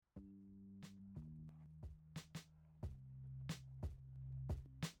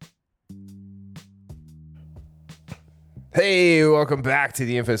Hey, welcome back to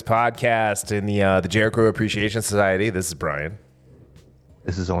the Infamous Podcast in the Jericho Appreciation Society. This is Brian.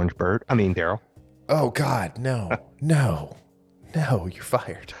 This is Orange Bird. I mean, Daryl. Oh, God, no, you're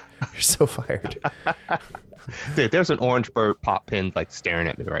fired. You're so fired. Dude, there's an Orange Bird pop pin like staring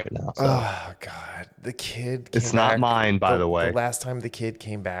at me right now. So. Oh, God, the kid. It's not mine, by the way. The last time the kid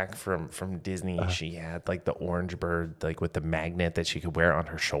came back from Disney, she had like the Orange Bird, like with the magnet that she could wear on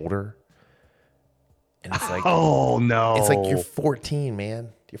her shoulder. And it's like, oh no, it's like you're 14, man.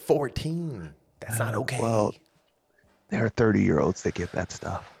 You're 14. That's not okay. Well, there are 30-year-olds that get that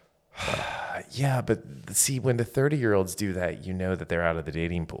stuff. Yeah, but see, when the 30-year-olds do that, you know that they're out of the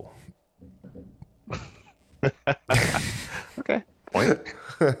dating pool. Okay, point.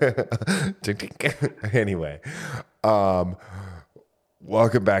 Anyway,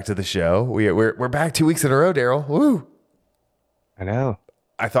 welcome back to the show. We're back 2 weeks in a row, Daryl. Woo! I know.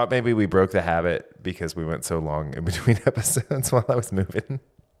 I thought maybe we broke the habit because we went so long in between episodes while I was moving.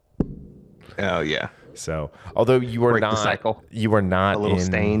 Oh yeah. So, although you are Break not, the cycle. you are not a little in,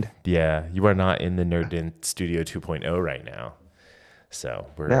 stained. Yeah, you are not in the Nerd Den Studio 2.0 right now. So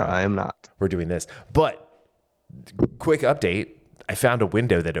No, I am not. we're doing this. But quick update: I found a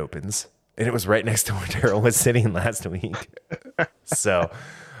window that opens, and it was right next to where Daryl was sitting last week. So,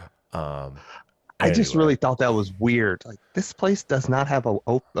 I just anyway. really thought that was weird. Like this place does not have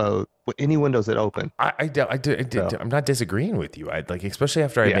any windows that open. I'm not disagreeing with you. I like, especially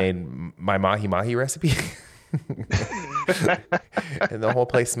after I made my mahi mahi recipe, and the whole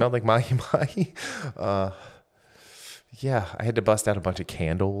place smelled like mahi mahi. Yeah, I had to bust out a bunch of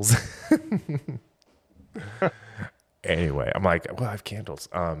candles. Anyway, I'm like, well, I have candles.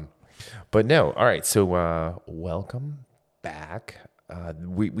 But no, all right. So, welcome back.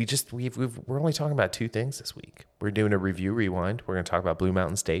 We're only talking about two things this week. We're doing a review rewind. We're going to talk about Blue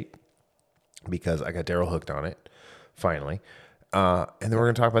Mountain State because I got Daryl hooked on it finally. And then we're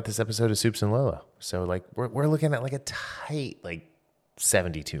going to talk about this episode of Soups and Lolo. So like we're looking at like a tight like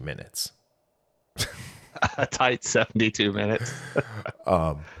 72 minutes. A tight 72 minutes.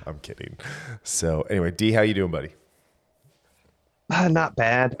 I'm kidding. So anyway, D, how you doing, buddy? Not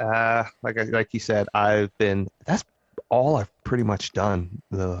bad. Like you said, that's all I've pretty much done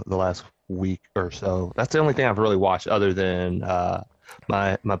the last week or so. That's the only thing I've really watched other than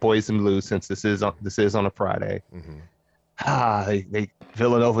my Boys in Blue, since this is on a Friday. Mm-hmm.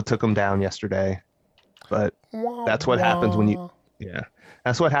 Villanova took them down yesterday, but that's what happens when you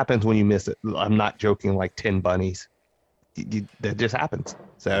that's what happens when you miss it. I'm not joking, like 10 bunnies. That just happens.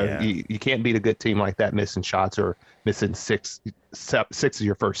 So you can't beat a good team like that missing shots or missing six of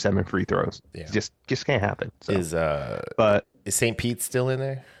your first 7 free throws. Yeah. Just can't happen. So. Is St. Pete still in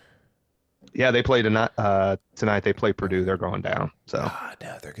there? Yeah, they play tonight. Tonight they play Purdue. They're going down. So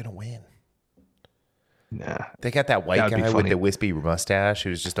no, they're gonna win. Nah, they got that white guy with the wispy mustache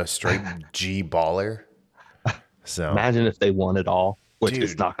who's just a straight G baller. So imagine if they won it all. Which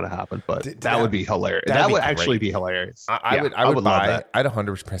is not going to happen, but that would be hilarious. That would actually be hilarious. I would love that. I'd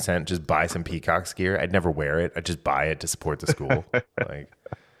 100% just buy some Peacocks gear. I'd never wear it. I'd just buy it to support the school. Like,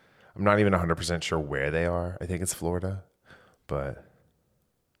 I'm not even 100% sure where they are. I think it's Florida, but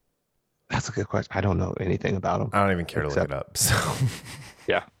that's a good question. I don't know anything about them. I don't even care to look it up. So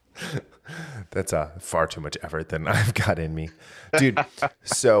yeah. That's far too much effort than I've got in me. Dude,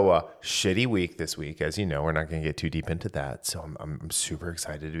 so shitty week this week. As you know, we're not going to get too deep into that. So I'm super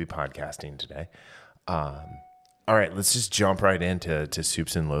excited to be podcasting today. All right, let's just jump right into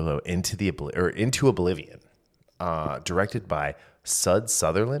Soups and Lolo, into Oblivion. Directed by Sud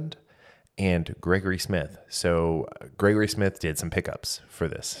Sutherland and Gregory Smith. So Gregory Smith did some pickups for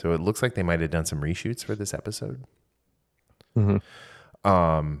this. So it looks like they might have done some reshoots for this episode. Mm-hmm.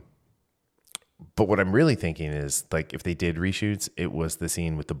 But what I'm really thinking is, like, if they did reshoots, it was the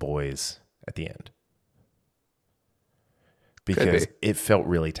scene with the boys at the end. Because it felt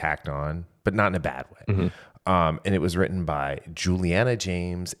really tacked on, but not in a bad way. Mm-hmm. And it was written by Juliana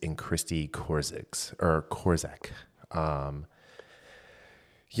James and Christy Korzak.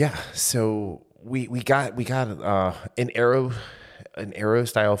 So we got an Arrow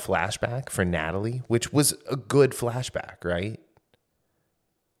style flashback for Natalie, which was a good flashback, right?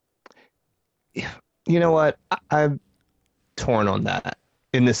 You know what? I'm torn on that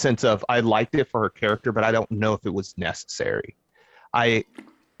in the sense of I liked it for her character, but I don't know if it was necessary. I'm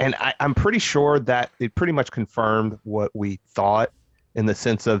pretty sure that it pretty much confirmed what we thought in the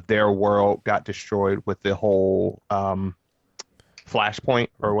sense of their world got destroyed with the whole Flashpoint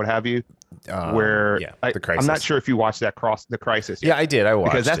or what have you. The Crisis. I'm not sure if you watched the Crisis. Yeah, I did. I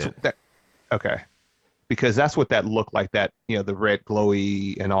watched it. Okay. because that's what that looked like. That the red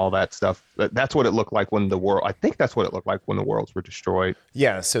glowy and all that stuff. That's what it looked like when the world. I think that's what it looked like when the worlds were destroyed.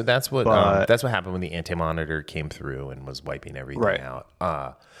 Yeah, so But that's what happened when the anti-monitor came through and was wiping everything right.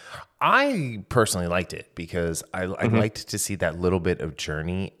 out. I personally liked it because I liked to see that little bit of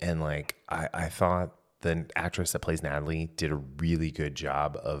journey, and like I thought the actress that plays Natalie did a really good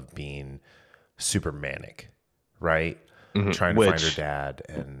job of being super manic, right? Trying to find her dad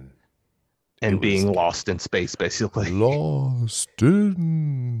and being lost in space, basically. Lost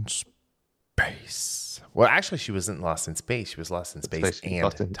in space. Well, actually, she wasn't lost in space. She was lost in space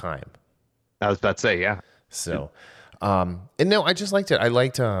and time. I was about to say, yeah. So, and no, I just liked it. I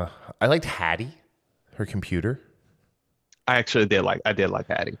liked Hattie, her computer. I did like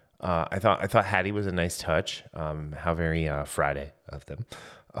Hattie. I thought Hattie was a nice touch. How very Friday of them.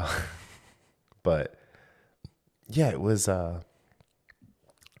 But yeah, it was.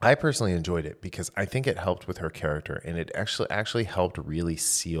 I personally enjoyed it because I think it helped with her character, and it actually helped really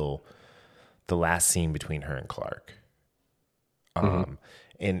seal the last scene between her and Clark. And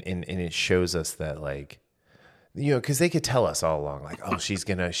it shows us that, like, because they could tell us all along, like, oh, she's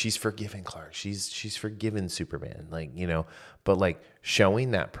forgiven Clark, she's forgiven Superman, like, but like showing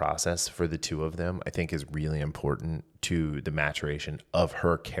that process for the two of them, I think is really important to the maturation of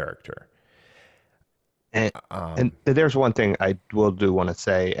her character. And there's one thing I do want to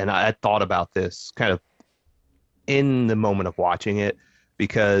say, and I thought about this kind of in the moment of watching it,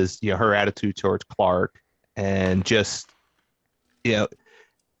 because her attitude towards Clark, and just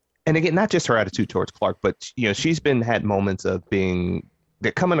and again, not just her attitude towards Clark, but she's had moments of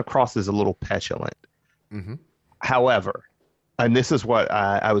that coming across as a little petulant. However, and this is what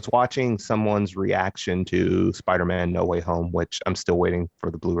I was watching someone's reaction to Spider-Man No Way Home, which I'm still waiting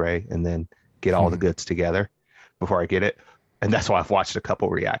for the Blu-ray, and then get all the goods together before I get it. And that's why I've watched a couple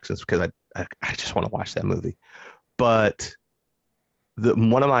reactions, because I just want to watch that movie. But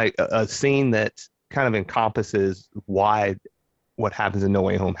one of my a scene that kind of encompasses why what happens in No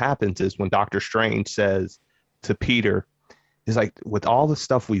Way Home happens is when Doctor Strange says to Peter, he's like, with all the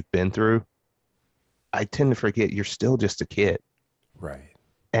stuff we've been through, I tend to forget you're still just a kid. Right.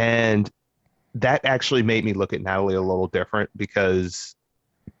 And that actually made me look at Natalie a little different, because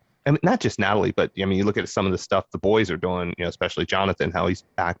I mean, not just Natalie, but you look at some of the stuff the boys are doing, especially Jonathan, how he's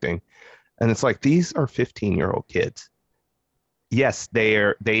acting. And it's like, these are 15-year-old kids. Yes,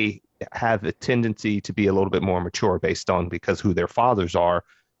 they have a tendency to be a little bit more mature based on because who their fathers are.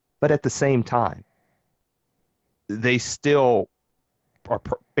 But at the same time, they still are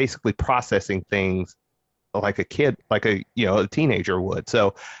basically processing things like a kid, like a teenager would.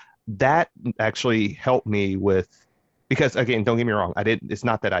 So that actually helped me with, because again, don't get me wrong, it's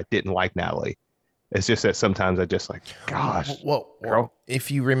not that I didn't like Natalie. It's just that sometimes I just like, gosh, well, if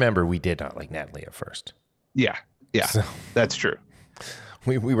you remember, we did not like Natalie at first. Yeah, so, that's true.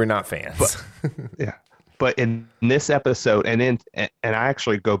 We were not fans. But, yeah, but in this episode, and I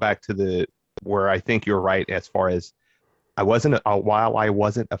actually go back to where I think you're right as far as while I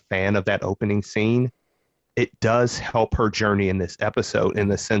wasn't a fan of that opening scene, it does help her journey in this episode in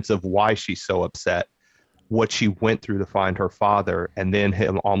the sense of why she's so upset, what she went through to find her father, and then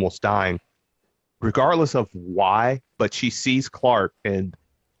him almost dying, regardless of why. But she sees Clark, and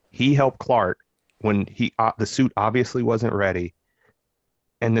he helped Clark when the suit obviously wasn't ready.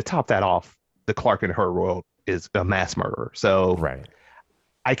 And to top that off, the Clark in her world is a mass murderer. So right.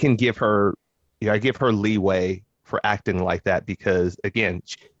 I can give her, I give her leeway for acting like that, because again,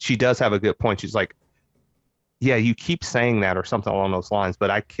 she does have a good point. She's like, yeah, you keep saying that or something along those lines, but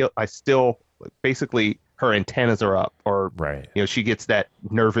I still basically, her antennas are up, or right. She gets that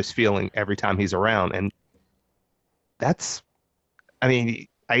nervous feeling every time he's around, and that's, I mean,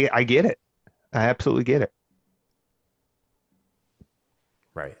 I get it. I absolutely get it.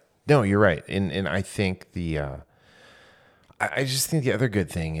 Right. No, you're right. And I think I just think the other good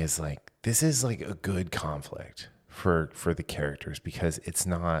thing is, like, this is like a good conflict for the characters, because it's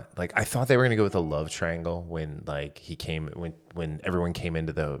not like, I thought they were going to go with a love triangle when, like, when everyone came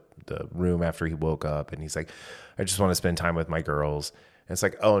into the room after he woke up, and he's like, I just want to spend time with my girls. And it's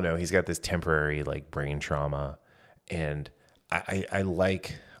like, oh no, he's got this temporary, like, brain trauma. And I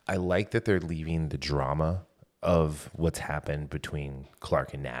like that they're leaving the drama of what's happened between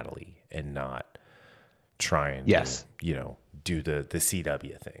Clark and Natalie, and not trying to, do the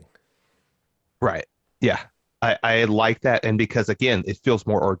CW thing. Right. Yeah. I like that. And because again, it feels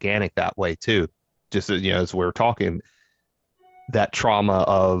more organic that way too. Just, as we were talking, that trauma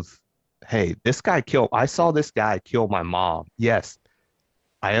of, hey, I saw this guy kill my mom. Yes.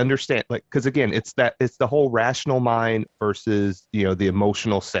 I understand. Like, cause again, it's the whole rational mind versus, the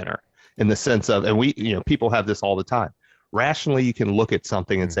emotional center. in the sense of, and we, people have this all the time. Rationally, you can look at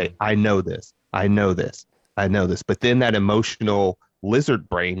something and say, I know this, I know this, I know this. But then that emotional lizard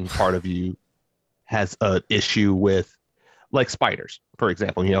brain part of you has an issue with, like, spiders, for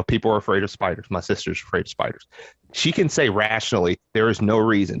example. People are afraid of spiders. My sister's afraid of spiders. She can say rationally, there is no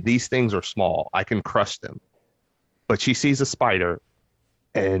reason. These things are small. I can crush them. But she sees a spider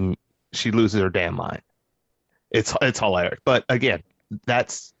and she loses her damn mind. It's hilarious. But again,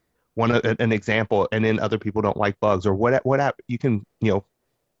 that's an example. And then other people don't like bugs or what you can,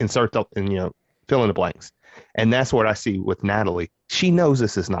 insert and, fill in the blanks. And that's what I see with Natalie. She knows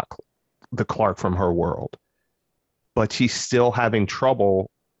this is not the Clark from her world, but she's still having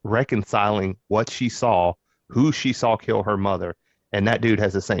trouble reconciling what she saw, who she saw kill her mother, and that dude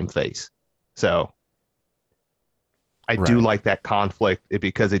has the same face. So I do like that conflict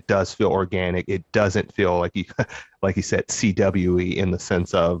because it does feel organic. It doesn't feel like like you said, CWE in the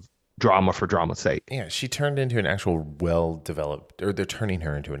sense of drama for drama's sake. Yeah, she turned into an actual well-developed, or they're turning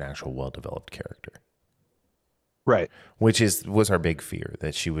her into an actual well-developed character. Right. Which was our big fear,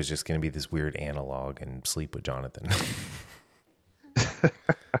 that she was just going to be this weird analog and sleep with Jonathan.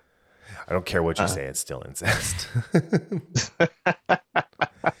 I don't care what you say, it's still incest.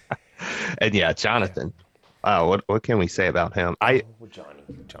 And yeah, Jonathan. What can we say about him?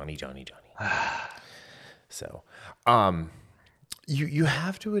 Johnny. So, you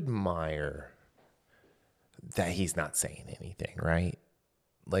have to admire that he's not saying anything, right?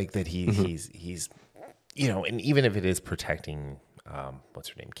 Like that he's and even if it is protecting, what's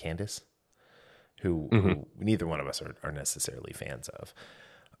her name, Candace, who neither one of us are necessarily fans of,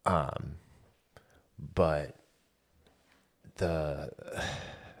 but the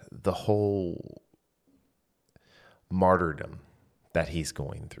whole martyrdom that he's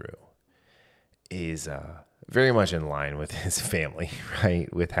going through is very much in line with his family,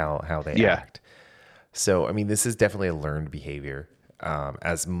 right? With how they act. So, I mean, this is definitely a learned behavior,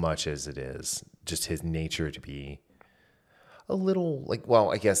 as much as it is just his nature to be a little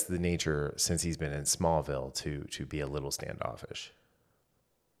I guess the nature since he's been in Smallville to be a little standoffish.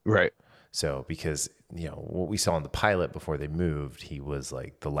 Right. So, because, what we saw in the pilot before they moved, he was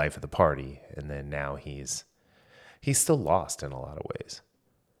like the life of the party. And then now he's still lost in a lot of ways.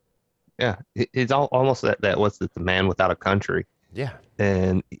 Yeah. It's almost that what's the man without a country. Yeah.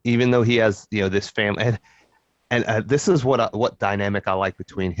 And even though he has, this family, and this is what dynamic I like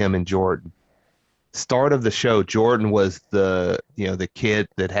between him and Jordan. Start of the show, Jordan was the kid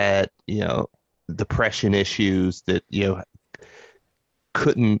that had, depression issues that,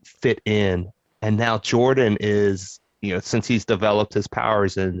 couldn't fit in. And now Jordan is, since he's developed his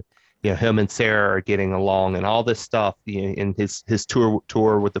powers and, him and Sarah are getting along and all this stuff, in his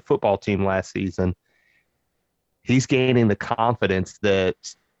tour with the football team last season, he's gaining the confidence that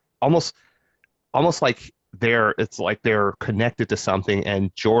almost like they're connected to something,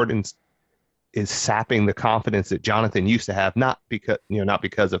 and Jordan is sapping the confidence that Jonathan used to have, not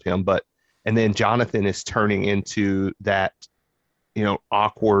because of him, and then Jonathan is turning into that,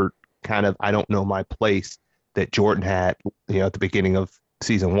 awkward kind of, I don't know my place that Jordan had, at the beginning of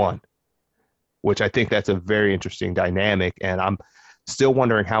season 1, which I think that's a very interesting dynamic. And I'm still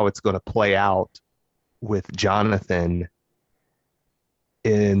wondering how it's going to play out with Jonathan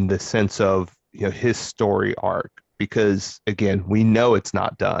in the sense of, his story arc, because again, we know it's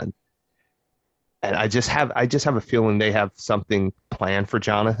not done. And I just have a feeling they have something planned for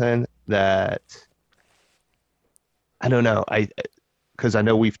Jonathan that I don't know. Because I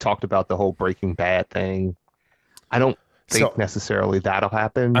know we've talked about the whole Breaking Bad thing. I don't think necessarily that'll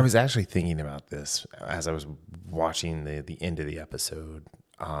happen. I was actually thinking about this as I was watching the end of the episode.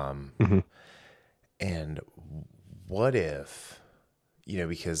 And what if,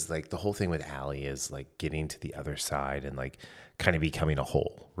 because like the whole thing with Allie is like getting to the other side and like kind of becoming a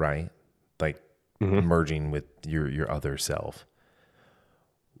whole, right? Like merging with your other self.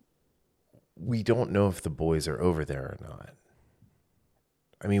 We don't know if the boys are over there or not.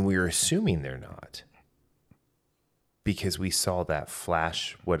 I mean, we were assuming they're not, because we saw that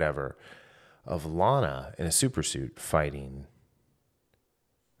flash, whatever, of Lana in a super suit fighting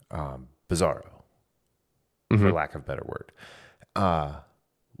Bizarro, for lack of a better word.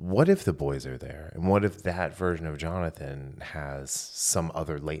 What if the boys are there? And what if that version of Jonathan has some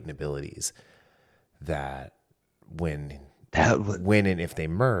other latent abilities that when and if they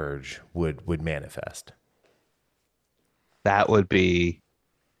merge would manifest? That would be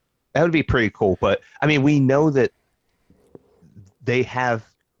pretty cool. But I mean, we know that they have,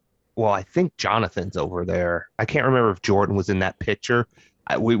 well, I think Jonathan's over there. I can't remember if Jordan was in that picture.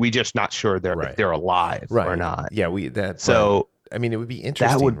 We just not sure if they're alive or not. Yeah, I mean, it would be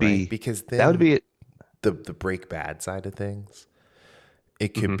interesting, That would right? be Because that would then be it. the break bad side of things,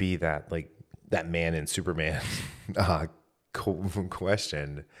 it could be that like that man in Superman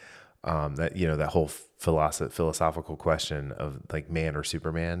question, that that whole philosophical question of like man or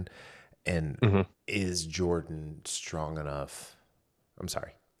Superman, and is Jordan strong enough? I'm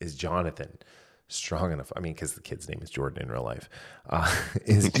sorry, is Jonathan strong enough? I mean, because the kid's name is Jordan in real life.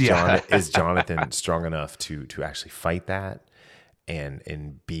 Yeah. Is Jonathan strong enough to actually fight that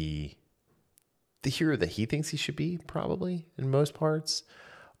and be the hero that he thinks he should be, probably in most parts,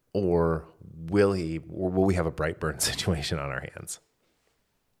 or will we have a Brightburn situation on our hands?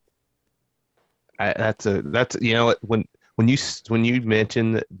 That's when you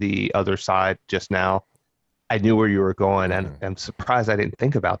mentioned the other side just now, I knew where you were going, and I'm surprised I didn't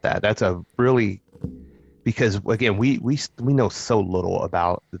think about that. That's a really because again we know so little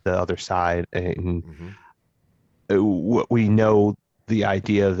about the other side, and we know the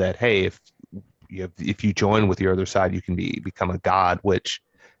idea that hey, if you join with your other side, you can become a god. Which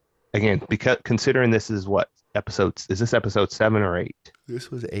again, because considering this is what episodes is this episode 7 or 8?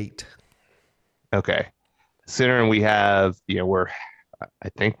 This was 8. Okay, considering we have I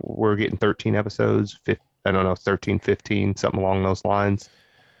think we're getting 13 episodes. I don't know, 13, 15, something along those lines.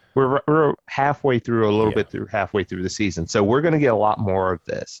 We're halfway through, a little bit through halfway through the season, so we're going to get a lot more of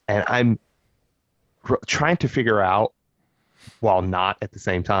this. And I'm trying to figure out, while not at the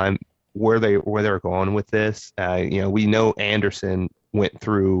same time, where they're going with this. We know Anderson went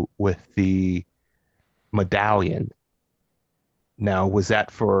through with the medallion. Now, was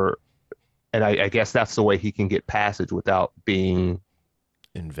that for? And I guess that's the way he can get passage without being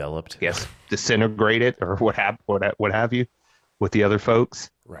enveloped, yes, disintegrated or what have you, with the other folks.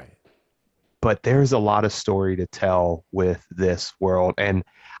 Right. But there's a lot of story to tell with this world, and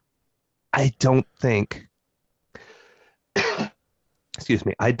I don't think, excuse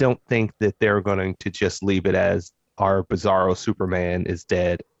me, I don't think that they're going to just leave it as our Bizarro Superman is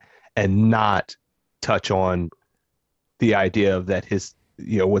dead and not touch on the idea of that his,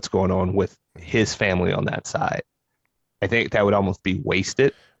 what's going on with his family on that side. I think that would almost be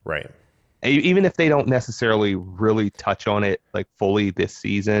wasted. Right. Even if they don't necessarily really touch on it like fully this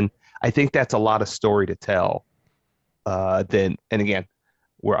season, I think that's a lot of story to tell. And again,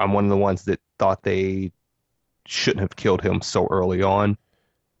 where I'm one of the ones that thought they shouldn't have killed him so early on.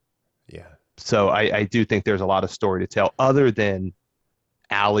 Yeah. So I do think there's a lot of story to tell other than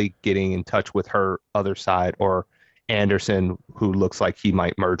Allie getting in touch with her other side or Anderson, who looks like he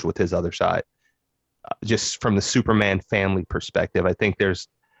might merge with his other side. Just from the Superman family perspective, I think there's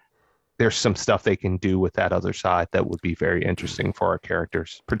some stuff they can do with that other side that would be very interesting for our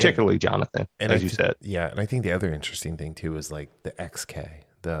characters, particularly Jonathan, as you said. Yeah, and I think the other interesting thing too is like the XK,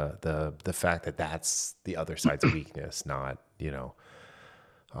 the fact that that's the other side's weakness, not the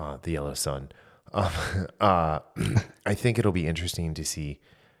yellow sun. I think it'll be interesting to see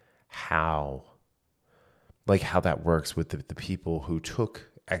how that works with the people who took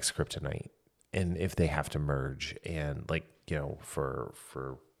X Kryptonite, and if they have to merge, and for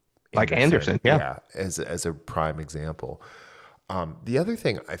like Anderson, yeah, as a prime example. The other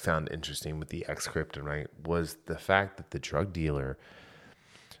thing I found interesting with the X Kryptonite was the fact that the drug dealer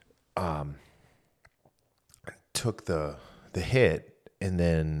took the hit and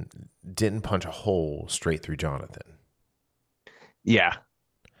then didn't punch a hole straight through Jonathan. Yeah.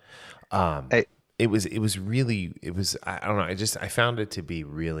 It was I don't know, I found it to be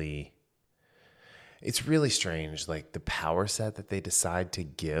really, it's really strange, like the power set that they decide to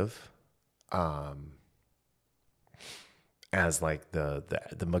give as like the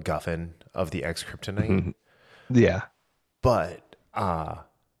MacGuffin of the X Kryptonite. Mm-hmm. Yeah. But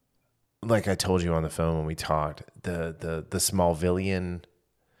like I told you on the phone when we talked, the Smallvillian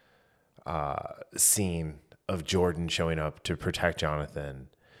scene of Jordan showing up to protect Jonathan,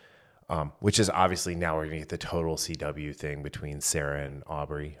 which is obviously now we're gonna get the total CW thing between Sarah and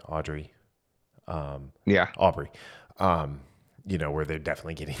Audrey. Aubrey. Where they're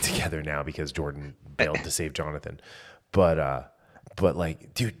definitely getting together now because Jordan bailed to save Jonathan. But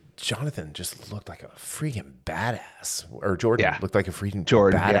like, dude, Jonathan just looked like a freaking badass, or Jordan looked like a freaking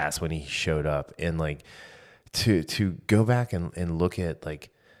badass when he showed up. And like to go back and look at like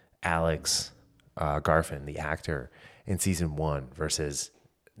Alex Garfin, the actor in season 1 versus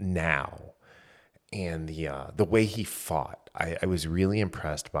now, and the way he fought, I was really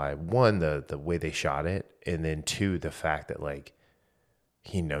impressed by, one, the way they shot it, and then 2, the fact that like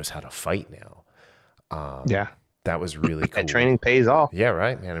he knows how to fight now. That was really cool. And training pays off. Yeah,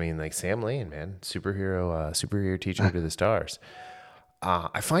 right, man. I mean, like Sam Lane, man, superhero teacher to the stars.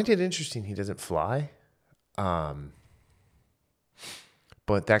 I find it interesting he doesn't fly.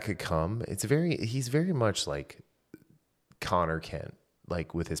 But that could come. He's very much like Connor Kent,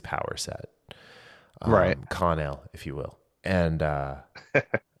 like with his power set. Right. Connell, if you will. And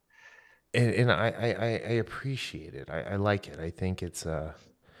and I appreciate it. I like it. I think it's I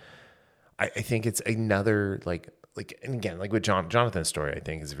think it's another like and again, like with Jonathan's story, I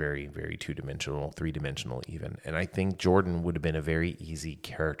think is very, very 2-dimensional, 3-dimensional even. And I think Jordan would have been a very easy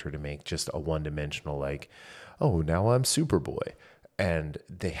character to make just a 1-dimensional, like, oh, now I'm Superboy. And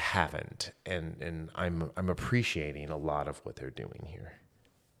they haven't. And I'm appreciating a lot of what they're doing here.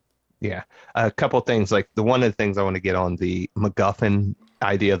 Yeah. A couple of things, like one of the things I want to get on the MacGuffin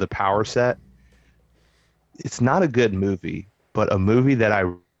idea of the power set. It's not a good movie, but a movie that I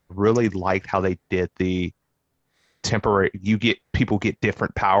really liked how they did the temporary, people get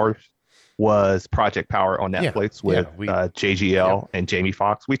different powers, was Project Power on Netflix with JGL and Jamie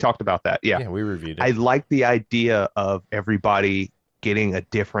Foxx. We talked about that. Yeah. Yeah, we reviewed it. I like the idea of everybody getting a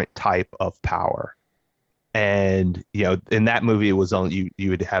different type of power. And, in that movie, it was only you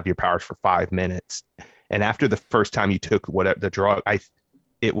would have your powers for 5 minutes. And after the first time you took whatever the drug,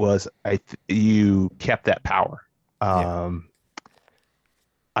 you kept that power. I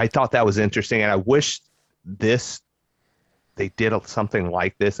thought that was interesting. And I wish they did something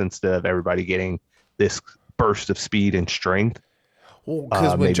like this instead of everybody getting this burst of speed and strength. Well,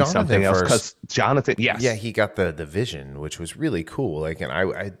 because when Jonathan first, because Jonathan, yes, yeah, he got the vision, which was really cool. Like, and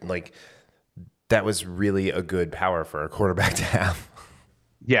I like that was really a good power for a quarterback to have.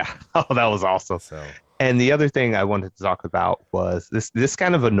 Yeah, oh, that was awesome. So, and the other thing I wanted to talk about was this. This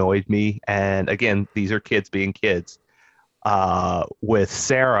kind of annoyed me. And again, these are kids being kids. With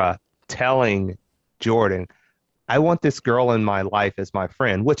Sarah telling Jordan, I want this girl in my life as my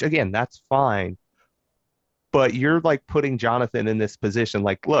friend, which again, that's fine. But you're like putting Jonathan in this position.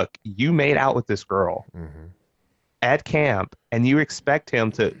 Like, look, you made out with this girl at camp, and you expect him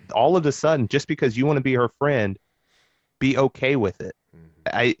to all of a sudden, just because you want to be her friend, be okay with it.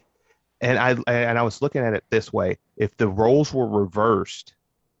 I was looking at it this way. If the roles were reversed,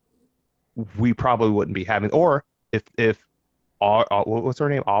 we probably wouldn't be having, or if what's her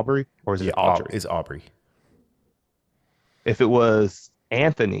name? Aubrey? Or is it Audrey? It's Aubrey. If it was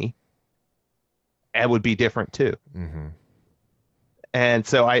Anthony, it would be different too. And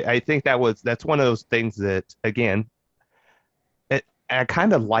so I think that's one of those things that, again, I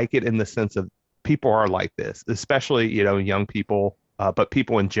kind of like it in the sense of people are like this, especially, young people, but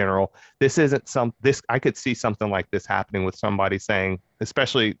people in general. This I could see something like this happening with somebody saying,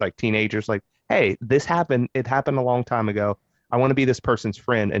 especially like teenagers, like, hey, this happened. It happened a long time ago. I want to be this person's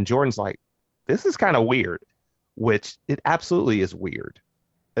friend. And Jordan's like, this is kind of weird, which it absolutely is weird.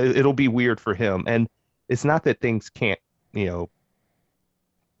 It'll be weird for him. And it's not that things can't,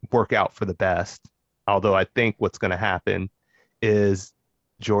 work out for the best. Although I think what's going to happen is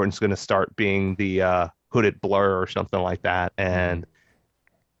Jordan's going to start being the hooded blur or something like that. And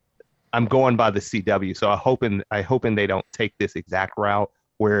I'm going by the CW. So I hoping they don't take this exact route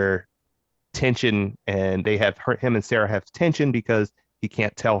where tension, and him and Sarah have tension because he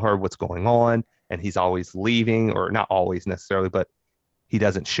can't tell her what's going on, and he's always leaving, or not always necessarily, but he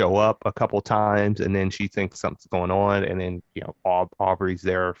doesn't show up a couple times, and then she thinks something's going on, and then Aubrey's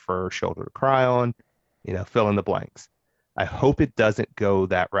there for her shoulder to cry on, fill in the blanks. I hope it doesn't go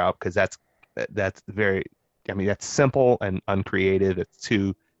that route, because that's very, that's simple and uncreative. It's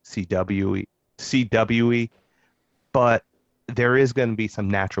too CWE, but there is going to be some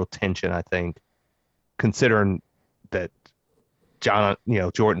natural tension, I think, considering that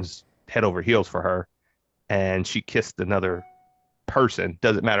Jordan's head over heels for her, and she kissed another person.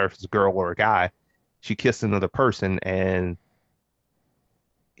 Doesn't matter if it's a girl or a guy. She kissed another person, and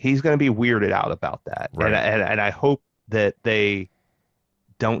he's going to be weirded out about that. Right. And I hope that they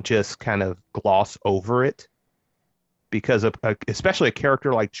don't just kind of gloss over it, because especially a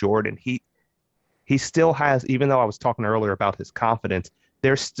character like Jordan, he still has, even though I was talking earlier about his confidence,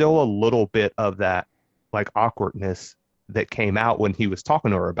 there's still a little bit of that like awkwardness that came out when he was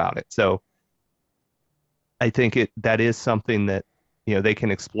talking to her about it. So I think that is something that, they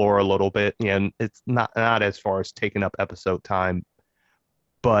can explore a little bit, and it's not as far as taking up episode time,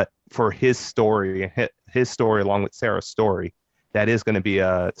 but for his story along with Sarah's story, that is going to be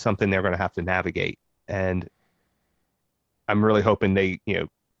something they're going to have to navigate. And I'm really hoping they,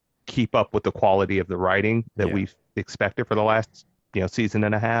 keep up with the quality of the writing that we've expected for the last, season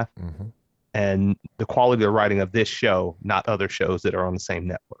and a half, and the quality of the writing of this show, not other shows that are on the same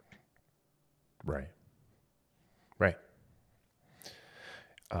network. Right.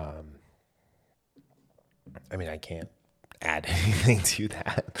 I can't add anything to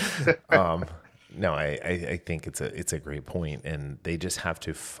that. no, I think it's a great point, and they just have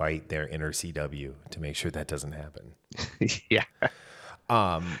to fight their inner CW to make sure that doesn't happen. Yeah.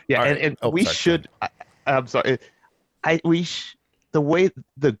 All Yeah, right. and Oh, we sorry. Go ahead. should. I'm sorry. The way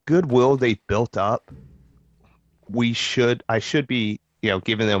the goodwill they built up, I should be,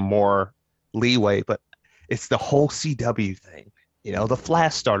 giving them more leeway, but it's the whole CW thing. The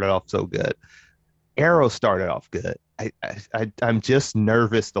Flash started off so good. Arrow started off good. I'm just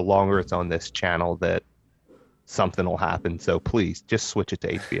nervous the longer it's on this channel that something will happen. So please just switch it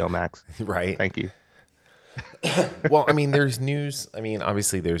to HBO Max. Right. Thank you. Well, I mean, there's news. I mean,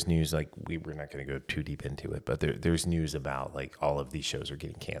 obviously, there's news. Like we're not going to go too deep into it, but there's news about like all of these shows are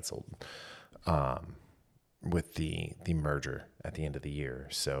getting canceled, with the merger at the end of the year.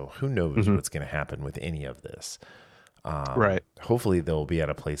 So who knows what's going to happen with any of this? Right. Hopefully, they'll be at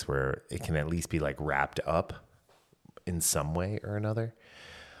a place where it can at least be like wrapped up in some way or another.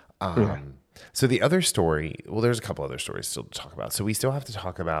 So the other story, well, there's a couple other stories still to talk about. So we still have to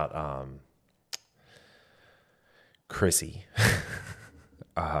talk about Chrissy.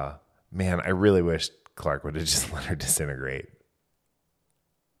 Man, I really wish Clark would have just let her disintegrate.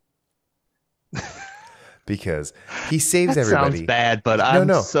 Because he saves That everybody. sounds bad, but I'm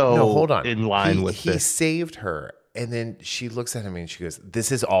no, hold on. In line with he this. saved her, and then she looks at him and she goes,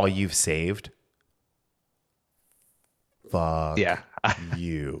 "This is all you've saved? Fuck Yeah.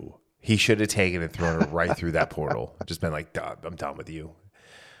 you." He should have taken and thrown her right through that portal. Just been like, "Duh, I'm done with you.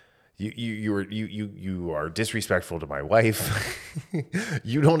 You are disrespectful to my wife.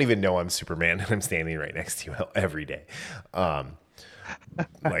 You don't even know I'm Superman, and I'm standing right next to you every day.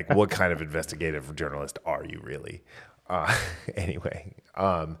 Like, what kind of investigative journalist are you, really?" Anyway,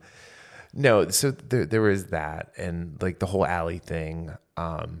 no. So there was that, and like the whole Allie thing.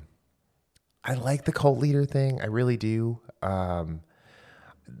 I like the cult leader thing. I really do. The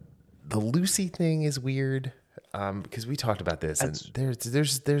Lucy thing is weird. Because we talked about this, and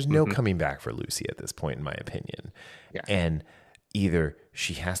there's no coming back for Lucy at this point, in my opinion. Yeah. And either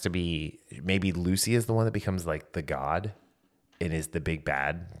she has to be, maybe Lucy is the one that becomes like the god and is the big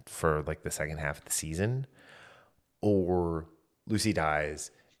bad for like the second half of the season, or Lucy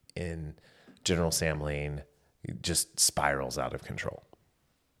dies and General Sam Lane just spirals out of control.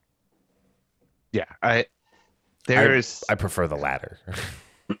 Yeah. I prefer the latter.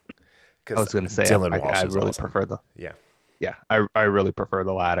 I was going to say, Dylan Walsh I is really awesome. prefer Yeah. I really prefer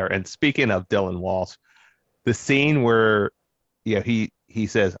the latter. And speaking of Dylan Walsh, the scene where, he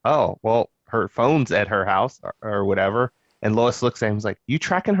says, "Oh, well, her phone's at her house or whatever," and Lois looks at him and is like, "You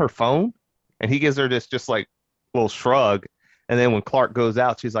tracking her phone?" And he gives her this just like little shrug. And then when Clark goes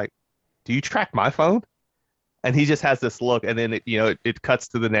out, she's like, "Do you track my phone?" And he just has this look, and then it cuts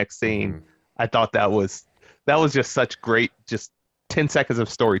to the next scene. Mm-hmm. I thought that was just such great, just 10 seconds of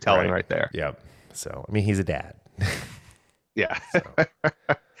storytelling right there. Yeah. So, I mean, he's a dad. Yeah.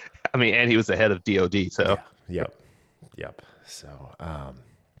 I mean, and he was the head of DOD, so. Yeah. Yep.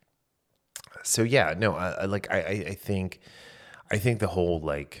 So yeah, no, I think the whole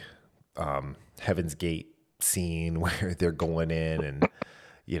like Heaven's Gate scene where they're going in and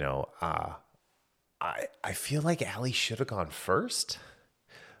I feel like Allie should have gone first,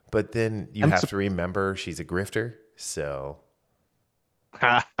 but then you have to remember she's a grifter, so.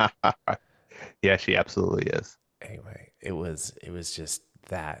 Yeah, she absolutely is. Anyway, it was just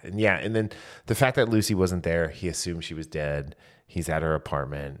that. And yeah, and then the fact that Lucy wasn't there, he assumed she was dead. He's at her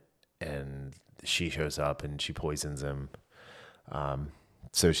apartment and she shows up and she poisons him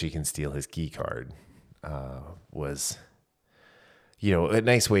so she can steal his key card. Was a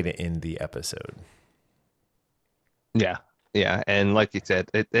nice way to end the episode. Yeah. Yeah, and like you said,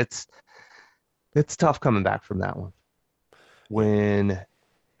 it's tough coming back from that one.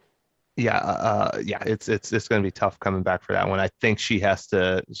 It's going to be tough coming back for that one. I think she has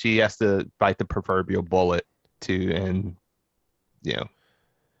to bite the proverbial bullet and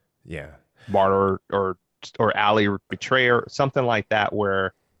martyr or Allie betray her, something like that,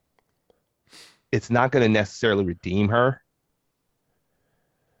 where it's not going to necessarily redeem her,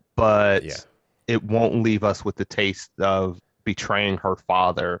 but it won't leave us with the taste of betraying her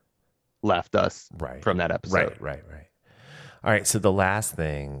father left us from that episode. Right. All right, so the last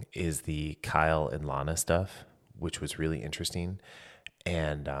thing is the Kyle and Lana stuff, which was really interesting.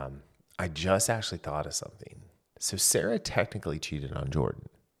 And I just actually thought of something. So Sarah technically cheated on Jordan.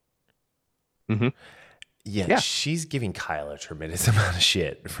 Mm-hmm. Yeah, she's giving Kyle a tremendous amount of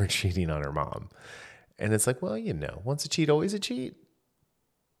shit for cheating on her mom. And it's like, well, once a cheat, always a cheat.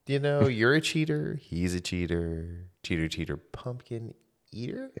 You're a cheater. He's a cheater. Cheater, pumpkin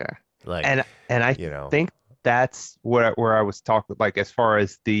eater. Yeah. Like, and I think that's where I was talking, like, as far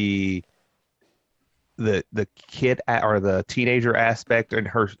as the the kid or the teenager aspect, and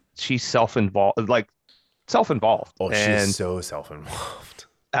she's self-involved, like self-involved, Oh, she is and so self-involved.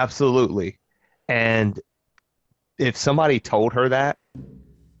 absolutely. And if somebody told her that,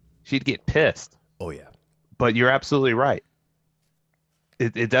 she'd get pissed. Oh yeah. But you're absolutely right.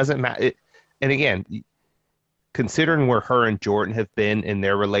 It doesn't matter. And again, considering where her and Jordan have been in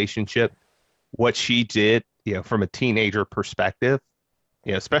their relationship, what she did, from a teenager perspective,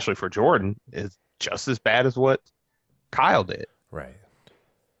 especially for Jordan, is just as bad as what Kyle did. Right.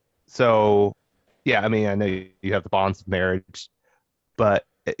 So, yeah, I mean, I know you have the bonds of marriage, but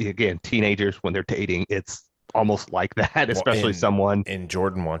again, teenagers when they're dating, it's almost like that, especially someone. And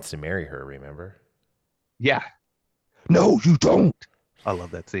Jordan wants to marry her, remember? Yeah. No, you don't. I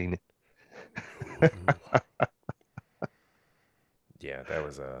love that scene. Yeah, that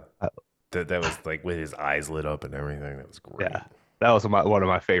was that was like with his eyes lit up and everything. That was great. Yeah, that was one of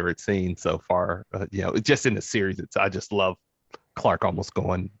my favorite scenes so far. Just in the series, I just love Clark almost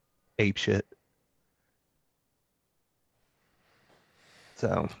going ape shit.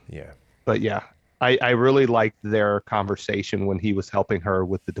 So Yeah. but yeah, I really liked their conversation when he was helping her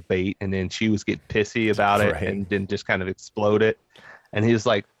with the debate, and then she was getting pissy about it, Right. and then just kind of explode it. And he was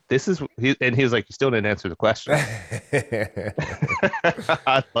like, and he was like, you still didn't answer the question.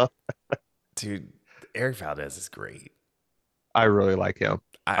 I love, Dude, Eric Valdez is great. I really like him.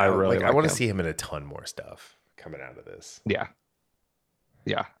 I really I like want to him. see him in a ton more stuff coming out of this. Yeah.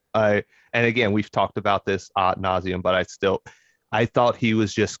 Yeah. And again, we've talked about this ad nauseum, but I thought he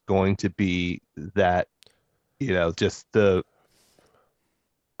was just going to be that, just a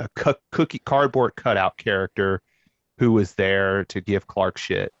cookie cardboard cutout character who was there to give Clark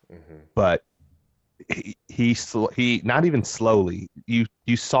shit. Mm-hmm. But he not even slowly, you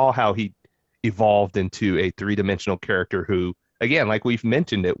saw how he evolved into a three-dimensional character who, again, like we've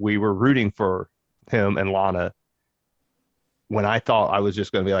mentioned it, we were rooting for him and Lana when I thought I was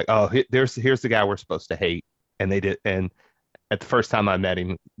just going to be like, oh, here's the guy we're supposed to hate. And they did. And at the first time I met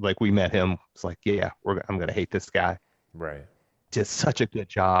him, like we met him, it's like, yeah, I'm going to hate this guy. Right. Just such a good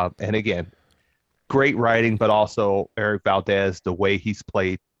job. And again, great writing, but also Eric Valdez, the way he's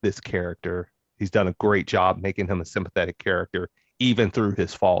played this character, he's done a great job making him a sympathetic character, even through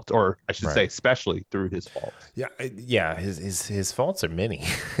his faults, or I should say, especially through his faults. Yeah. Yeah. His faults are many.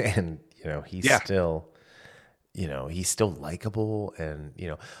 And, he's still, he's still likable. And,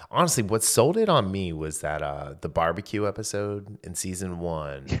 honestly, what sold it on me was that the barbecue episode in season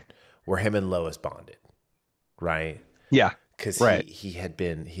 1 where him and Lois bonded. Right. Yeah. Because he had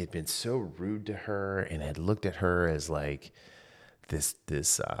been so rude to her and had looked at her as like this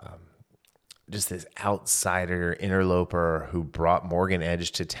just this outsider interloper who brought Morgan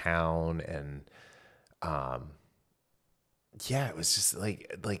Edge to town, and it was just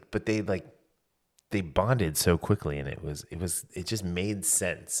but they bonded so quickly, and it just made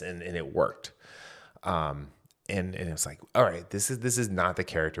sense, and it worked. And it was like, all right, this is not the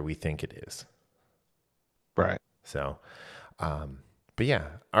character we think it is. Right. So, but yeah.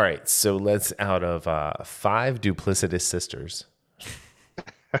 All right. So let's, out of 5 duplicitous sisters,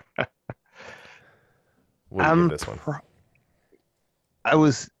 what do you give this one? I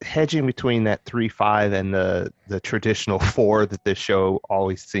was hedging between that 3.5 and the traditional 4 that this show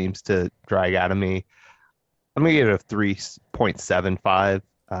always seems to drag out of me. I'm gonna give it a 3.75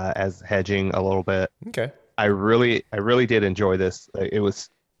 as hedging a little bit. Okay. I really did enjoy this.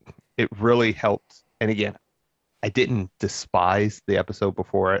 It really helped. And again, I didn't despise the episode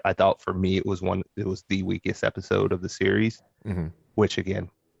before. I thought for me it was the weakest episode of the series, Mm-hmm. which again,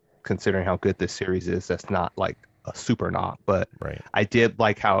 considering how good this series is, that's not like a super knock. But Right. I did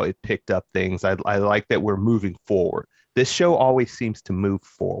like how it picked up things. I like that we're moving forward. This show always seems to move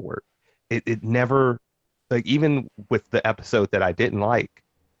forward. It never, like, even with the episode that I didn't like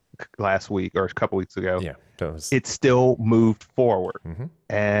last week or a couple weeks ago, it still moved forward. Mm-hmm.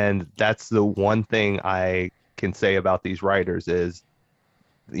 And that's the one thing I can say about these writers is,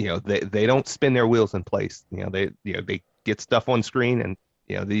 they don't spin their wheels in place. They get stuff on screen, and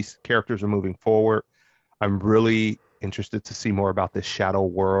these characters are moving forward. I'm really interested to see more about this shadow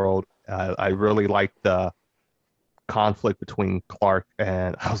world. I really like the conflict between Clark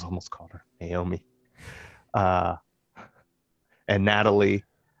and, I was almost called her Naomi, and Natalie.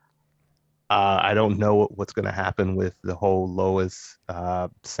 I don't know what's going to happen with the whole Lois,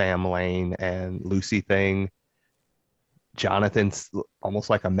 Sam Lane, and Lucy thing. Jonathan's almost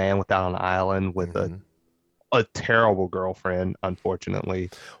like a man without an island with a terrible girlfriend, unfortunately.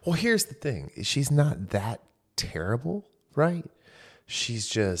 Well, here's the thing. She's not that terrible, right? She's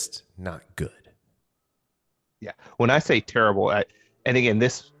just not good. Yeah. When I say terrible, and again,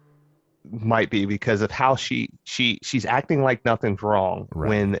 this might be because of how she's acting like nothing's wrong Right.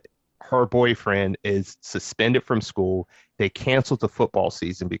 when her boyfriend is suspended from school. They canceled the football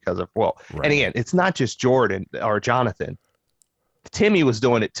season because of, well, Right. and again, it's not just Jordan or Jonathan. Timmy was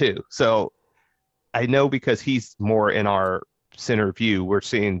doing it too. So I know because he's more in our center view, we're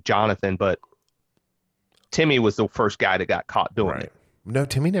seeing Jonathan, but Timmy was the first guy that got caught doing Right. it. No,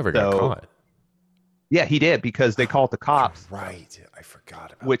 Timmy never got So- caught. Yeah, he did because they called the cops, Right. I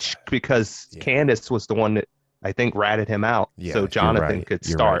forgot about which that. because Yeah. Candace was the one that I think ratted him out, Yeah, so you're Jonathan right. could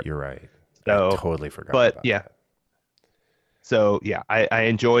You're start. Right. You're right. So, I totally forgot. but about yeah. that. So yeah, I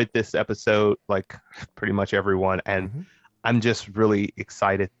enjoyed this episode like pretty much everyone, and Mhm. I'm just really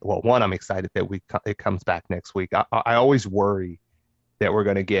excited. Well, one, I'm excited that it comes back next week. I always worry that we're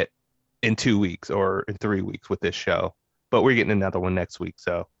going to get in 2 weeks or in 3 weeks with this show, but we're getting another one next week.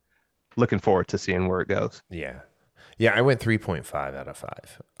 So looking forward to seeing where it goes. Yeah. Yeah, I went 3.5 out of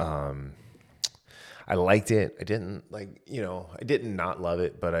 5. I liked it. I didn't I didn't not love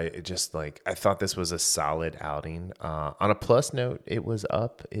it, but I thought this was a solid outing. On a plus note, it was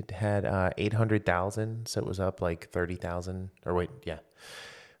up. It had 800,000, so it was up like 30,000 or wait, yeah.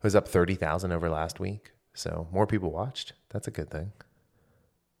 It was up 30,000 over last week. So more people watched. That's a good thing.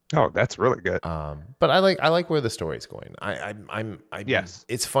 Oh, that's really good. But I like where the story's going. Yes.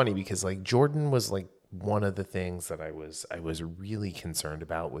 It's funny because like Jordan was like one of the things that I was really concerned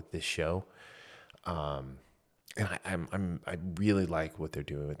about with this show. And I really like what they're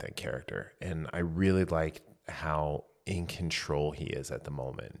doing with that character, and I really like how in control he is at the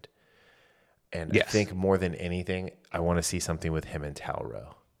moment. And Yes. I think more than anything, I want to see something with him and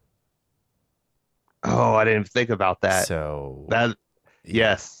Talro. Oh, I didn't think about that. So That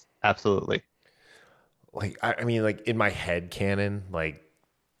yes, absolutely. like I mean like in my head canon like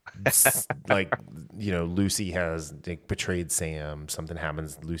like Lucy has like betrayed Sam, something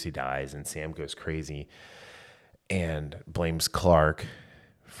happens, Lucy dies, and Sam goes crazy and blames Clark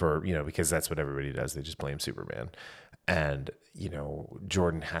for because that's what everybody does, they just blame Superman. And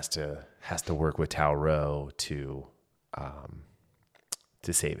Jordan has to work with Talro to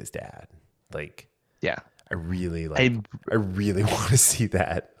save his dad. Like Yeah. I really I want to see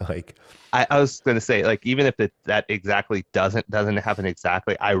that. Like, I was going to say, like, even if that exactly doesn't happen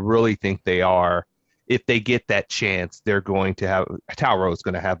exactly, I really think they are. If they get that chance, they're going to have Talro is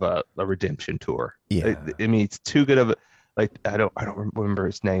going to have a redemption tour. Yeah. I mean, it's too good of a, like I don't remember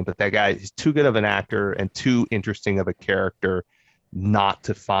his name, but that guy is too good of an actor and too interesting of a character not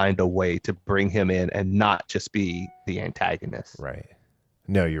to find a way to bring him in and not just be the antagonist. right.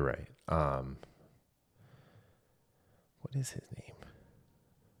 No, you're right. What is his name?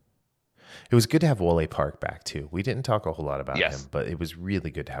 It was good to have Wole Park back too. We didn't talk a whole lot about Yes. him, but it was really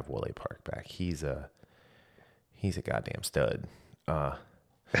good to have Wole Park back. He's a goddamn stud.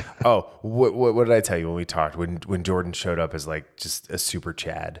 Oh, what did I tell you when we talked? When Jordan showed up as like just a super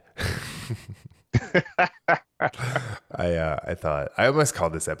Chad. I thought I almost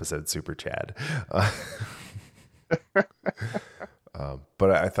called this episode Super Chad. But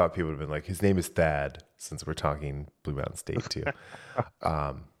I thought people would have been like, his name is Thad, since we're talking Blue Mountain State too.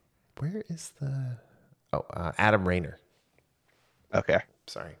 Where is Adam Rayner? Okay.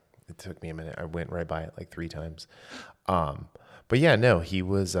 Sorry, it took me a minute. I went right by it like 3 times. But yeah, no, he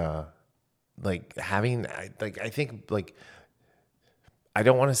was like having like I think like I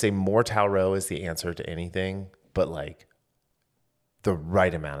don't want to say more Talro is the answer to anything, but like the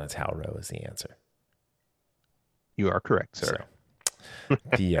right amount of Talro is the answer. You are correct, sir. So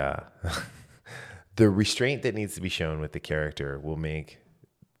the the restraint that needs to be shown with the character will make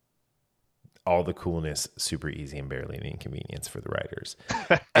all the coolness super easy and barely an inconvenience for the writers.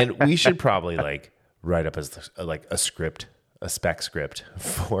 And we should probably like write up as like a script, a spec script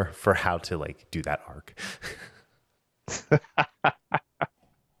for how to like do that arc.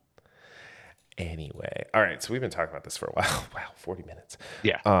 Anyway, all right. So we've been talking about this for a while. Wow, 40 minutes.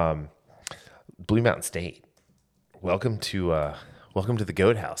 Yeah. Blue Mountain State. Welcome to the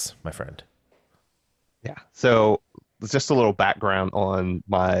Goat House, my friend. Yeah. So just a little background on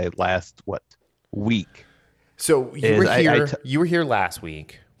my last week. So you were Is I- here. I t- You were here last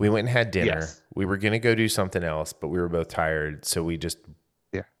week. We went and had dinner. Yes. We were gonna go do something else, but we were both tired, so we just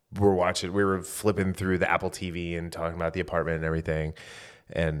Yeah. were watching. We were flipping through the Apple TV and talking about the apartment and everything,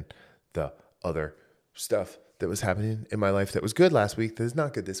 and the other stuff that was happening in my life that was good last week that is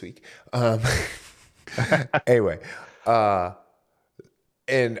not good this week. Anyway,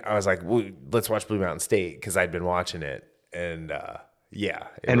 and I was like, well, let's watch Blue Mountain State because I'd been watching it, and yeah.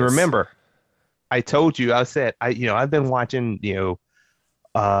 And remember, I told you, I said, I've been watching,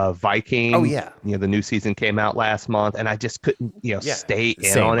 Vikings. Oh yeah, The new season came out last month, and I just couldn't, yeah. stay in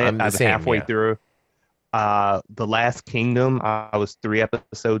Same. on it. I'm I the was same. halfway Yeah. through. The Last Kingdom, I was 3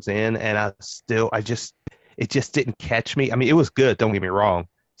 episodes in, and it just didn't catch me. I mean, it was good. Don't get me wrong.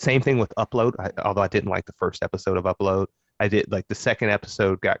 Same thing with Upload. Although I didn't like the first episode of Upload, I did like the second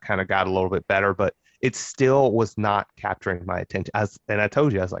episode got a little bit better, but it still was not capturing my attention. And I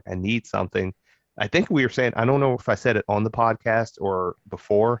told you, I was like, I need something. I think we were saying, I don't know if I said it on the podcast or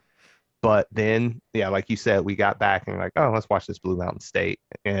before, but then, yeah, like you said, we got back and like, oh, let's watch this Blue Mountain State.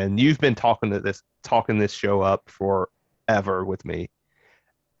 And you've been talking this show up forever with me.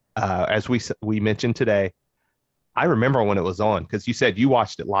 As we mentioned today, I remember when it was on because you said you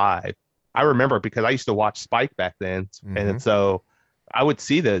watched it live. I remember because I used to watch Spike back then, and so I would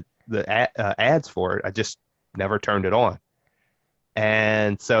see the ads for it. I just never turned it on,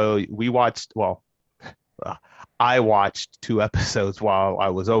 and so we watched. Well, I watched 2 episodes while I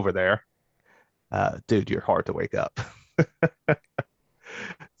was over there. Dude, you're hard to wake up.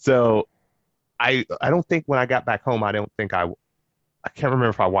 So I don't think when I got back home, I can't remember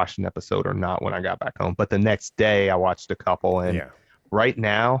if I watched an episode or not when I got back home, but the next day I watched a couple, and right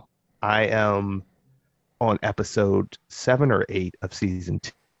now I am on episode 7 or 8 of season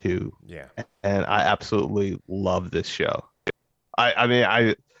 2. Yeah. And I absolutely love this show.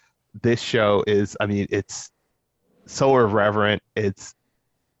 This show is, it's so irreverent. It's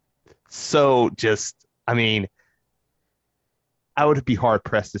so just, I would be hard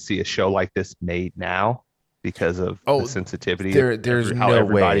pressed to see a show like this made now because of the sensitivity. There's how no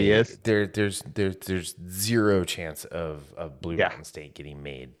everybody way. is. There's zero chance of Blue Mountain State getting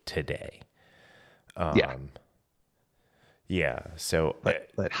made today. Yeah. So, but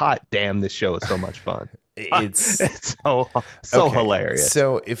hot damn, this show is so much fun. It's so okay. Hilarious.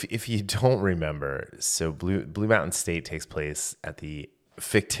 So if you don't remember, so Blue Mountain State takes place at the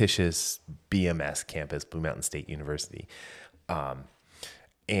fictitious BMS campus, Blue Mountain State University.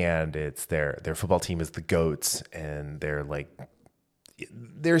 And it's their football team is the Goats, and they're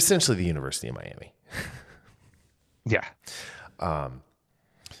essentially the University of Miami. Yeah.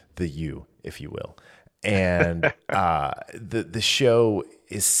 The U, if you will. And the show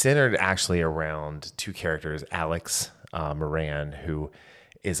is centered actually around 2 characters, Alex Moran, who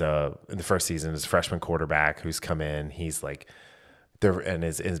is in the first season is a freshman quarterback who's come in. He's like and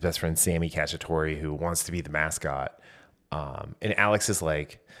his best friend Sammy Cacciatore, who wants to be the mascot. And Alex is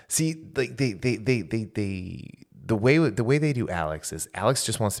like, see, like the way they do Alex is Alex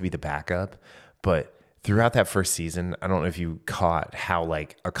just wants to be the backup, but throughout that first season, I don't know if you caught how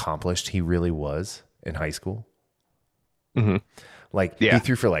like accomplished he really was in high school. Mm-hmm. Like he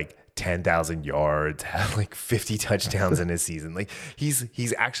threw for like 10,000 yards, had like 50 touchdowns in his season. Like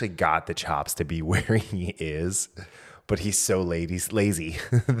he's actually got the chops to be where he is, but he's so lazy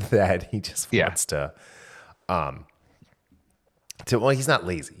that he just wants to. Well, he's not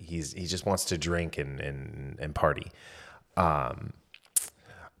lazy. He just wants to drink and party. And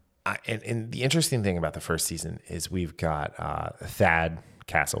the interesting thing about the first season is we've got Thad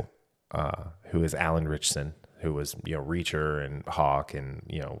Castle, who is Alan Richson, who was Reacher and Hawk, and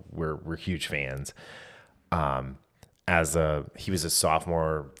we're huge fans. He was a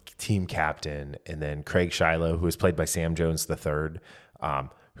sophomore team captain, and then Craig Shiloh, who was played by Sam Jones III,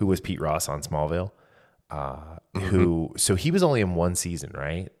 who was Pete Ross on Smallville. So he was only in 1 season,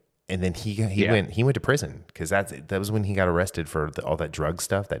 right? And then he went to prison because that was when he got arrested for all that drug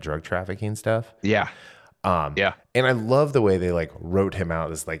stuff, that drug trafficking stuff. Yeah. And I love the way they like wrote him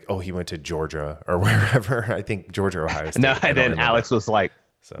out as like, oh, he went to Georgia or wherever. I think Georgia, Ohio State. No, and then Alex was like,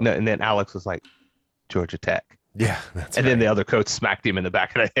 Georgia Tech. Yeah, that's and then the other coach smacked him in the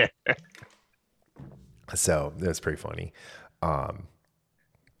back of the head. So that's pretty funny. But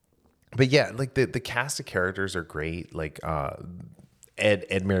yeah, like the cast of characters are great. Like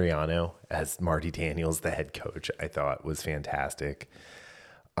Ed Mariano as Marty Daniels, the head coach, I thought was fantastic.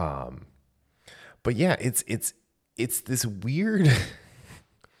 But yeah, it's this weird.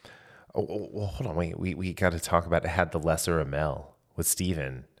 Well, hold on, wait. We got to talk about it. Had the lesser Amel with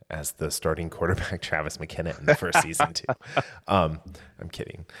Steven as the starting quarterback, Travis McKenna in the first season too. I'm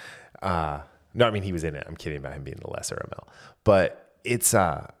kidding. No, I mean he was in it. I'm kidding about him being the lesser Amel, but it's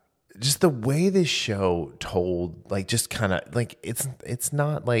just the way this show told, like, just kind of like it's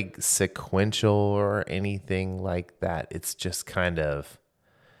not like sequential or anything like that. It's just kind of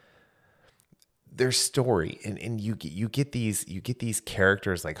their story, and you get these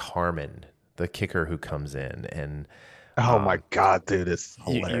characters like Harmon, the kicker who comes in, and oh my god, dude, it's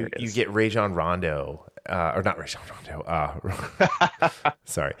hilarious. You get Rajon Rondo, or not Rajon Rondo.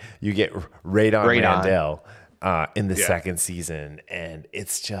 Sorry, you get Radon Randell in the Yeah. second season, and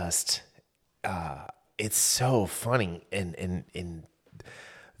it's just it's so funny in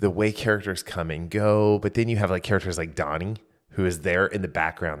the way characters come and go. But then you have like characters like Donnie, who is there in the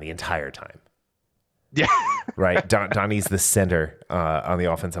background the entire time. Yeah. Right, Donnie's the center on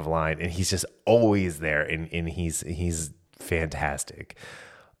the offensive line, and he's just always there, and he's fantastic.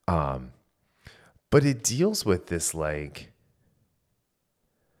 But it deals with this like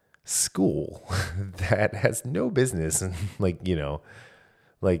school that has no business, and like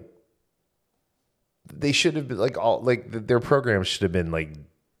like they should have been like all like their program should have been like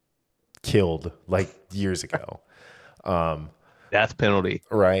killed like years ago. That's penalty.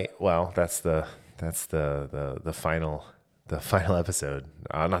 Right. Well, that's the final episode.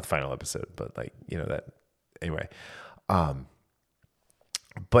 Not the final episode, but like, that anyway.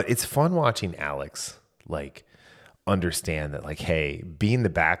 But it's fun watching Alex like understand that like, hey, being the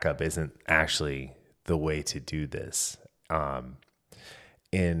backup isn't actually the way to do this. And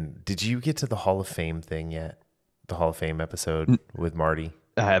did you get to the Hall of Fame thing yet? The Hall of Fame episode with Marty?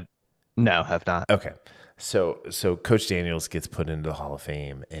 Have not. Okay. So Coach Daniels gets put into the Hall of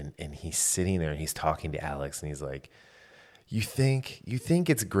Fame, and he's sitting there and he's talking to Alex, and he's like, you think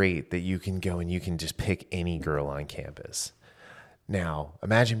it's great that you can go and you can just pick any girl on campus. Now,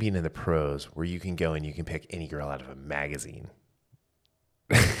 imagine being in the pros where you can go and you can pick any girl out of a magazine.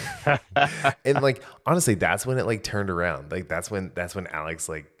 And like, honestly, that's when it like turned around. Like that's when Alex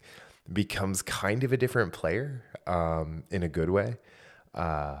like becomes kind of a different player, in a good way.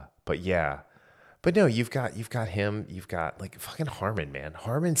 But yeah. But no, you've got him. You've got like fucking Harmon, man.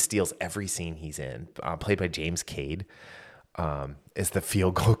 Harmon steals every scene he's in. Played by James Cade, is the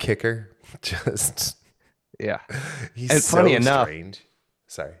field goal kicker. Just Yeah. he's And so funny enough, strange.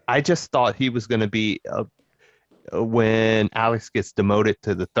 Sorry. I just thought he was going to be when Alex gets demoted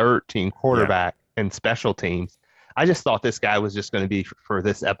to the third team quarterback and special teams. I just thought this guy was just going to be for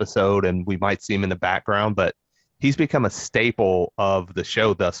this episode, and we might see him in the background, but he's become a staple of the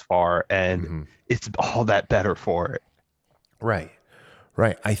show thus far, and it's all that better for it. Right.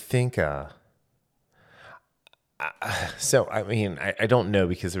 I think. So I mean, I don't know,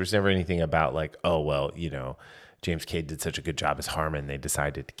 because there was never anything about like, oh well, James Cade did such a good job as Harmon, they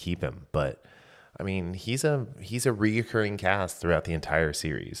decided to keep him. But I mean, he's a reoccurring cast throughout the entire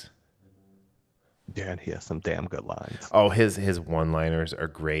series. Yeah, and he has some damn good lines. Oh, his one-liners are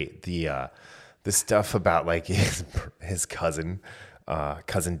great. The stuff about like his cousin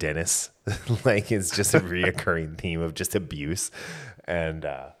Dennis, like, is just a reoccurring theme of just abuse, and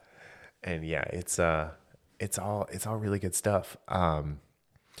yeah, it's all really good stuff.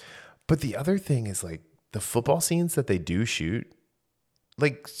 But the other thing is like the football scenes that they do shoot,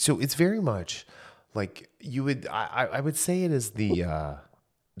 like, so it's very much like I would say it is the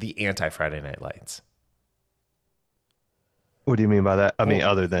anti Friday Night Lights. What do you mean by that? I mean,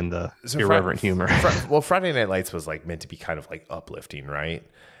 other than the irreverent humor. Well, Friday Night Lights was like meant to be kind of like uplifting, right?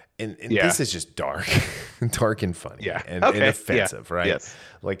 And this is just dark and funny, and offensive, right? Yes.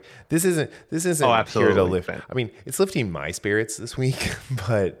 Like this isn't here to lift. I mean, it's lifting my spirits this week,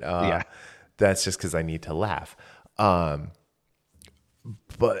 but that's just because I need to laugh. But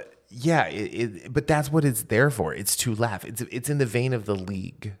yeah, but that's what it's there for. It's to laugh. It's in the vein of The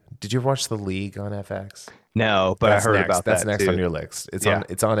League. Did you ever watch The League on FX? No, but I heard about that. That's next too. on your list. It's on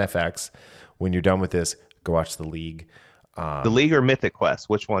FX. When you're done with this, go watch The League. The League or Mythic Quest?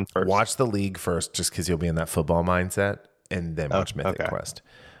 Which one first? Watch The League first, just because you'll be in that football mindset, and then watch Mythic Quest.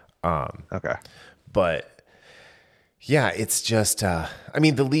 Okay. But yeah, it's just, I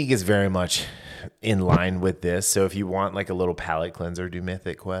mean, The League is very much in line with this. So if you want like a little palate cleanser, do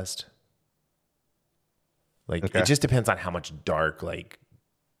Mythic Quest. Like, it just depends on how much dark, like,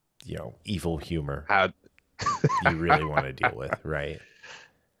 evil humor you really want to deal with, right?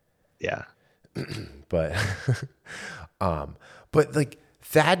 Yeah. But like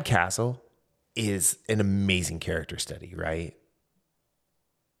Thad Castle is an amazing character study, right?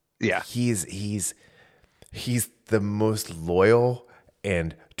 Yeah. He's the most loyal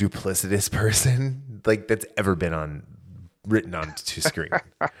and duplicitous person like that's ever been written onto screen,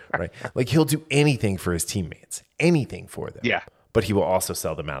 right? Like, he'll do anything for his teammates, anything for them. Yeah. But he will also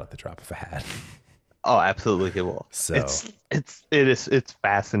sell them out at the drop of a hat. Oh, absolutely, he will. So it's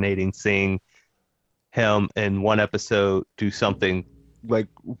fascinating seeing him in one episode do something like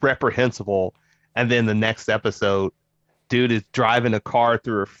reprehensible, and then the next episode, dude is driving a car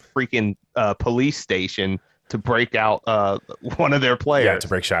through a freaking police station to break out one of their players. Yeah, to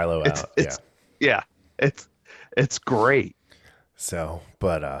break Shiloh out. It's great. So,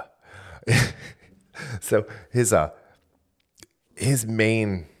 but so his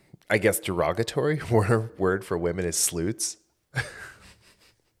main I guess, derogatory word for women is sleuts.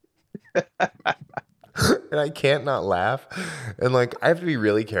 And I can't not laugh. And like, I have to be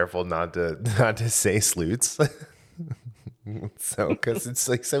really careful not to say sleuts. So, because it's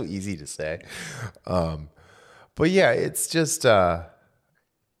like so easy to say. But yeah, it's just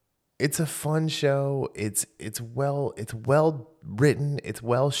it's a fun show. It's well written. It's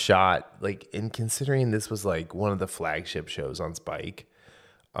well shot. Like, in considering this was like one of the flagship shows on Spike.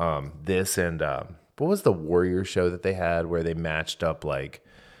 This and what was the Warrior show that they had where they matched up like,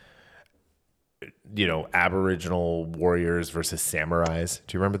 you know, Aboriginal warriors versus samurais?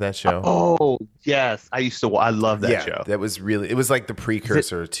 Do you remember that show? Oh yes, I love that show. That was really, it was like the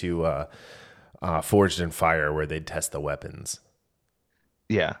precursor to Forged in Fire, where they'd test the weapons.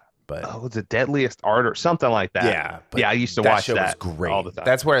 Yeah. But was it Deadliest Art or something like that? Yeah. Yeah, I used to watch show that was great. all the time.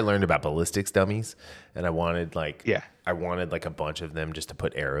 That's where I learned about ballistics dummies, and I wanted like I wanted like a bunch of them just to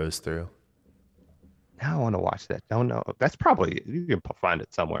put arrows through. Now I want to watch that. Don't know. That's probably, you can find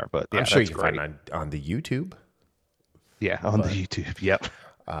it somewhere, but yeah, I'm sure you that's can great. find it on the YouTube. Yeah, on the YouTube. Yep.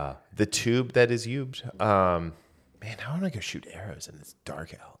 The tube that is used. Man, how am I go shoot arrows and it's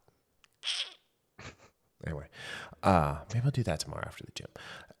dark out? Anyway, maybe I'll do that tomorrow after the gym.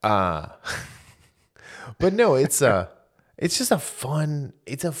 But no, it's just a fun,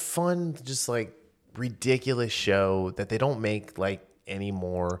 just like ridiculous show that they don't make like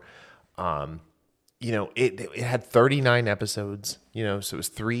anymore. You know, it had 39 episodes, you know, so it was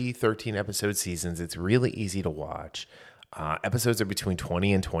 13 episode seasons. It's really easy to watch. Episodes are between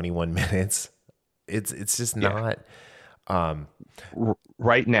 20 and 21 minutes. It's just not.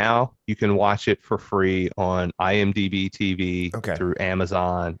 Right now, you can watch it for free on IMDb TV through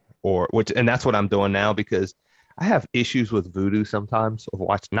Amazon, and that's what I'm doing now, because I have issues with Vudu sometimes of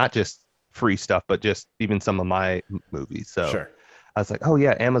watching not just free stuff, but just even some of my movies. So Sure. I was like, oh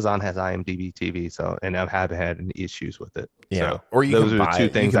yeah, Amazon has IMDb TV, so, and I haven't had any issues with it. Yeah, so or you those can are buy, the two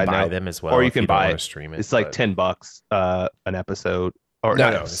things I buy know. them as well, or you can buy it. it. Stream it. It's like $10 an episode, or no,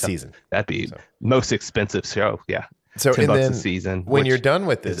 a season. That'd be most expensive show. Yeah. So $10 then a season. When you're done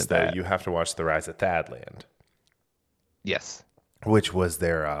with this, though, bad. you have to watch The Rise of Thadland. Yes. Which was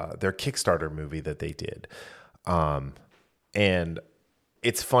their Kickstarter movie that they did. And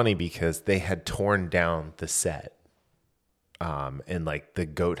it's funny because they had torn down the set. And like the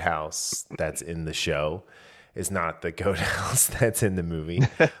goat house that's in the show is not the goat house that's in the movie.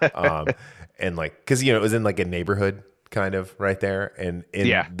 And like, cause you know, it was in like a neighborhood kind of right there. And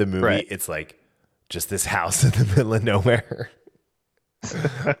in the movie, it's like just this house in the middle of nowhere.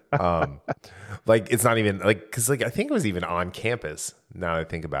 Like it's not even like, cause like, I think it was even on campus now that I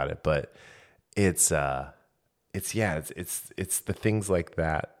think about it, but it's the things like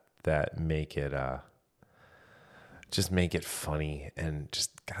that make it, just make it funny, and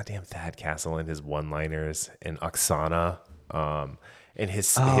just goddamn Thad Castle and his one-liners, and Oksana, and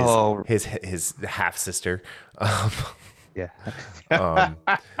his half sister,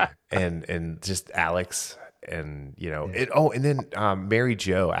 and just Alex, and you know it. Oh, and then Mary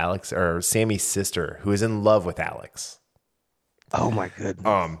Jo, Alex or Sammy's sister, who is in love with Alex. Oh my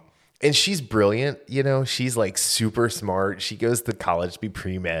goodness. And she's brilliant, you know, she's like super smart. She goes to college to be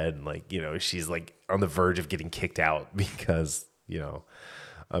pre-med, and like, you know, she's like on the verge of getting kicked out because, you know,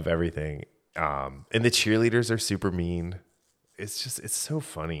 of everything. And the cheerleaders are super mean. It's so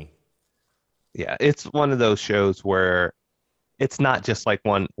funny. Yeah, it's one of those shows where it's not just like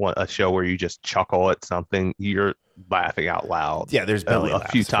a show where you just chuckle at something. You're laughing out loud. Yeah, there's belly a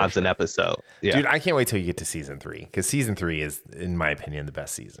few times an episode. Yeah. Dude, I can't wait till you get to season 3, because season 3 is, in my opinion, the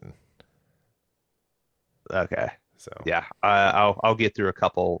best season. Okay. So yeah, I'll get through a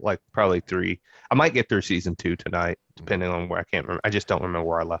couple, like probably 3. I might get through season 2 tonight, depending on where. I can't remember. I just don't remember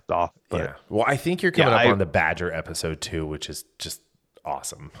where I left off. But yeah. Well, I think you're coming up on the Badger episode 2, which is just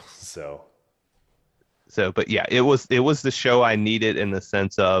awesome. So, but yeah, it was the show I needed, in the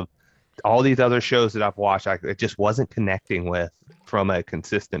sense of all these other shows that I've watched, it just wasn't connecting with from a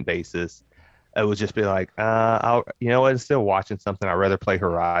consistent basis. It would just be like, you know what? Instead of watching something, I'd rather play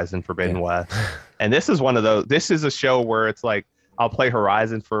Horizon Forbidden West. And this is one of those. This is a show where it's like, I'll play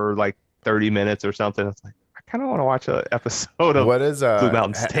Horizon for like 30 minutes or something. It's like, I kind of want to watch an episode of what is Blue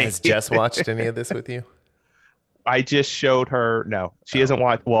Mountain State. Has Jess watched any of this with you? I just showed her. No, she hasn't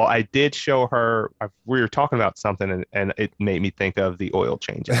watched. Well, I did show her. We were talking about something, and it made me think of the oil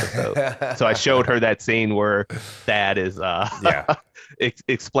change episode. So I showed her that scene where Thad is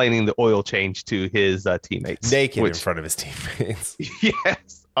explaining the oil change to his teammates, naked in front of his teammates.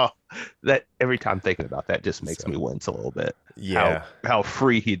 Yes. Oh, that every time thinking about that just makes me wince a little bit. Yeah. How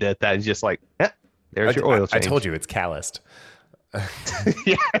free he did that. He's just like, there's your oil change. I told you it's calloused.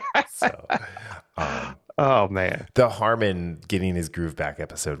 Yeah. So, um, Oh man. the Harmon getting his groove back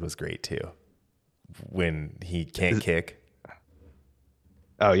episode was great too. When he can't kick.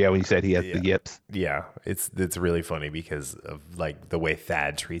 Oh yeah, when you said he has the yips. Yeah, it's really funny because of like the way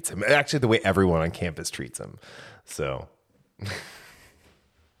Thad treats him. Actually, the way everyone on campus treats him. So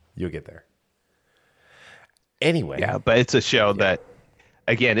you'll get there. Anyway, Yeah, but it's a show that,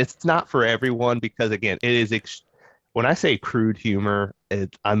 again, it's not for everyone because again, it is. When I say crude humor,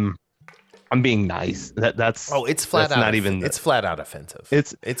 I'm being nice. That's it's flat that's out. Not even. It's flat out offensive.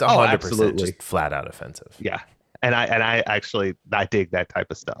 It's 100% just flat out offensive. Yeah, and I actually I dig that type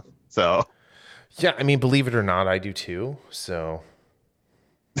of stuff. So yeah, I mean, believe it or not, I do too. So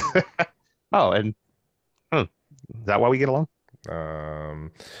and is that why we get along?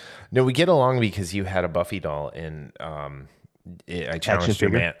 No, we get along because you had a Buffy doll, and I challenged your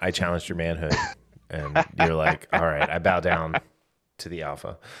manhood, and you're like, all right, I bow down to the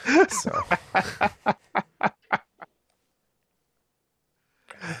alpha. So.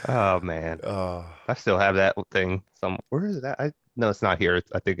 Oh man, I still have that thing. Where is it at? No, it's not here.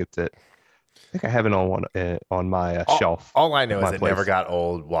 I think it's it. I think I have it on one on my shelf. All I know is it never got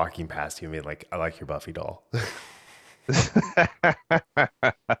old walking past you and being like, I like your Buffy doll.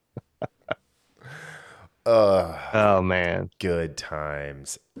 Oh man, good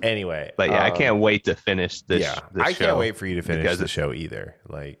times. Anyway, but yeah, I can't wait to finish this. Yeah, this I show can't wait for you to finish the show either.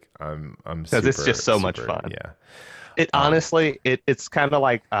 Like I'm because it's just so much fun. Yeah, it honestly, it's kind of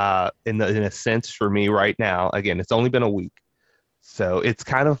like in a sense for me right now. Again, it's only been a week, so it's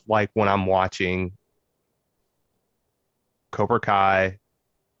kind of like when I'm watching Cobra Kai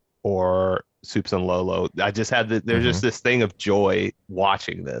or Soups and Lolo. I just had there's just this thing of joy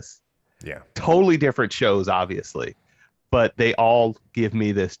watching this. Yeah. Totally different shows, obviously, but they all give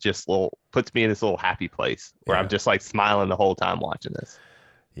me this puts me in this little happy place where I'm just like smiling the whole time watching this.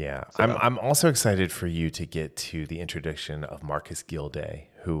 Yeah. So. I'm also excited for you to get to the introduction of Marcus Gilday,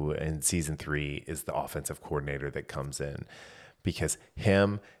 who in season 3 is the offensive coordinator that comes in, because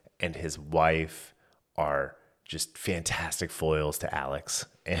him and his wife are just fantastic foils to Alex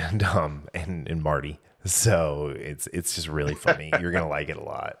and Marty. So it's just really funny. You're gonna like it a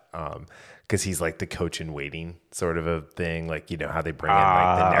lot, because he's like the coach in waiting sort of a thing. Like, you know how they bring in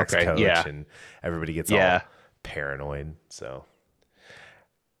like the next coach and everybody gets all paranoid. So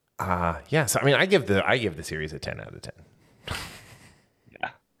so I mean, I give the series a 10 out of 10.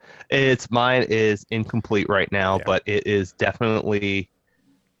 Yeah, mine is incomplete right now, but it is definitely,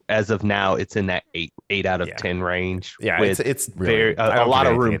 as of now, it's in that 8 out of 10 range. Yeah, it's really, a lot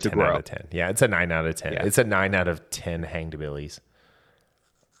of room to grow. Out of 10. Yeah, it's a 9 out of 10. Yeah. It's a 9 out of 10 hanged billies.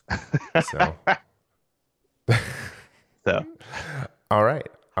 So. All right.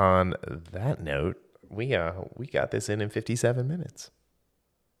 On that note, we got this in 57 minutes.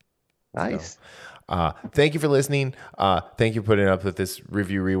 Nice. So, thank you for listening. Thank you for putting up with this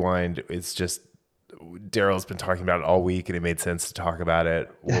review rewind. It's just Daryl's been talking about it all week, and it made sense to talk about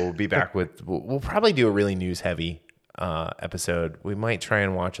it. We'll be back with we'll probably do a really news heavy episode. We might try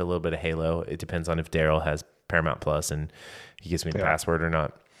and watch a little bit of Halo. It depends on if Daryl has Paramount Plus and he gives me the password or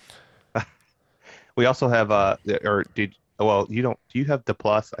not. We also have you don't, do you have the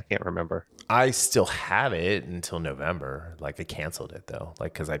Plus? I can't remember. I still have it until November. Like, I canceled it though,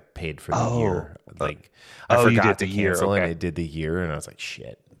 like, because I paid for the year. Like, I forgot to cancel it. And it did the year, and I was like,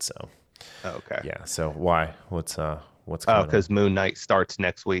 shit. So, okay, yeah. So why? What's going on? Because Moon Knight starts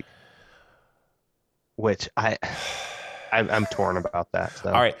next week, which I'm torn about that. So.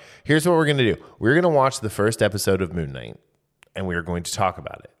 All right, here's what we're gonna do. We're gonna watch the first episode of Moon Knight, and we are going to talk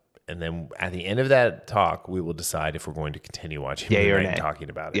about it. And then at the end of that talk, we will decide if we're going to continue watching Moon Knight and talking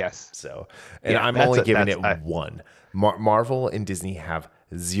about it. Yes. So, and I'm only giving it one. Marvel and Disney have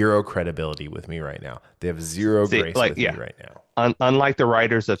zero credibility with me right now. They have zero grace with me right now. Unlike the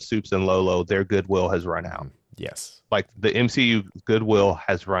writers of Soups and Lolo, their goodwill has run out. Yes. Like the MCU goodwill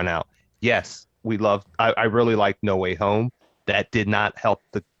has run out. Yes, I really like No Way Home. That did not help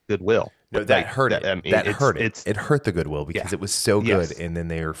the goodwill. No, that hurt it. I mean, that hurt it. It hurt the goodwill because it was so good, and then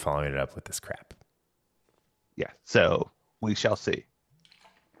they were following it up with this crap. Yeah. So we shall see.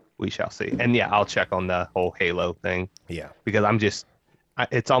 We shall see. And yeah, I'll check on the whole Halo thing. Yeah. Because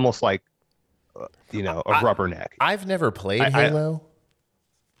it's almost like, a rubberneck. I've never played Halo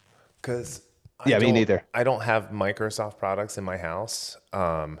because me neither. I don't have Microsoft products in my house.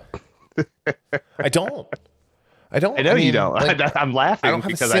 I don't. I know you don't. Like, I'm laughing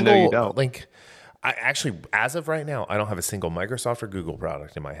because I know you don't. Like, I actually, as of right now, I don't have a single Microsoft or Google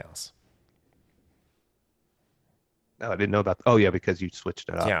product in my house. No, I didn't know about. Oh yeah, because you switched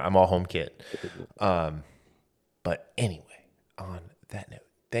it up. Yeah, I'm all HomeKit. But anyway, on that note,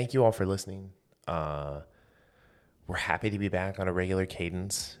 thank you all for listening. We're happy to be back on a regular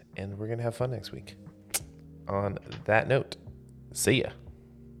cadence, and we're going to have fun next week. On that note, see ya.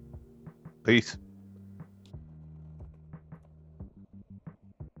 Peace.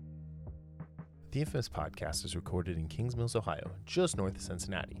 The Infamous Podcast is recorded in Kings Mills, Ohio, just north of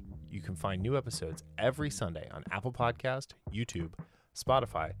Cincinnati. You can find new episodes every Sunday on Apple Podcast, YouTube,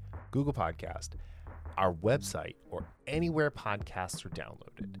 Spotify, Google Podcast, our website, or anywhere podcasts are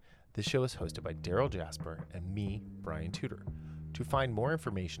downloaded. This show is hosted by Daryl Jasper and me, Brian Tudor. To find more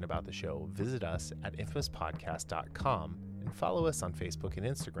information about the show, visit us at infamouspodcast.com and follow us on Facebook and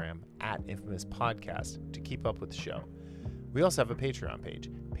Instagram at Infamous Podcast to keep up with the show. We also have a Patreon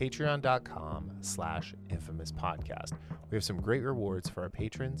page, patreon.com/infamouspodcast. We have some great rewards for our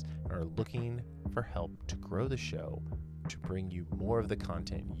patrons and are looking for help to grow the show to bring you more of the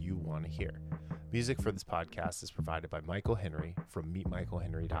content you want to hear. Music for this podcast is provided by Michael Henry from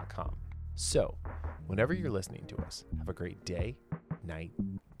meetmichaelhenry.com. So, whenever you're listening to us, have a great day, night,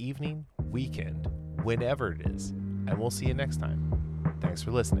 evening, weekend, whenever it is, and we'll see you next time. Thanks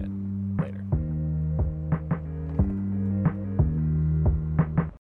for listening.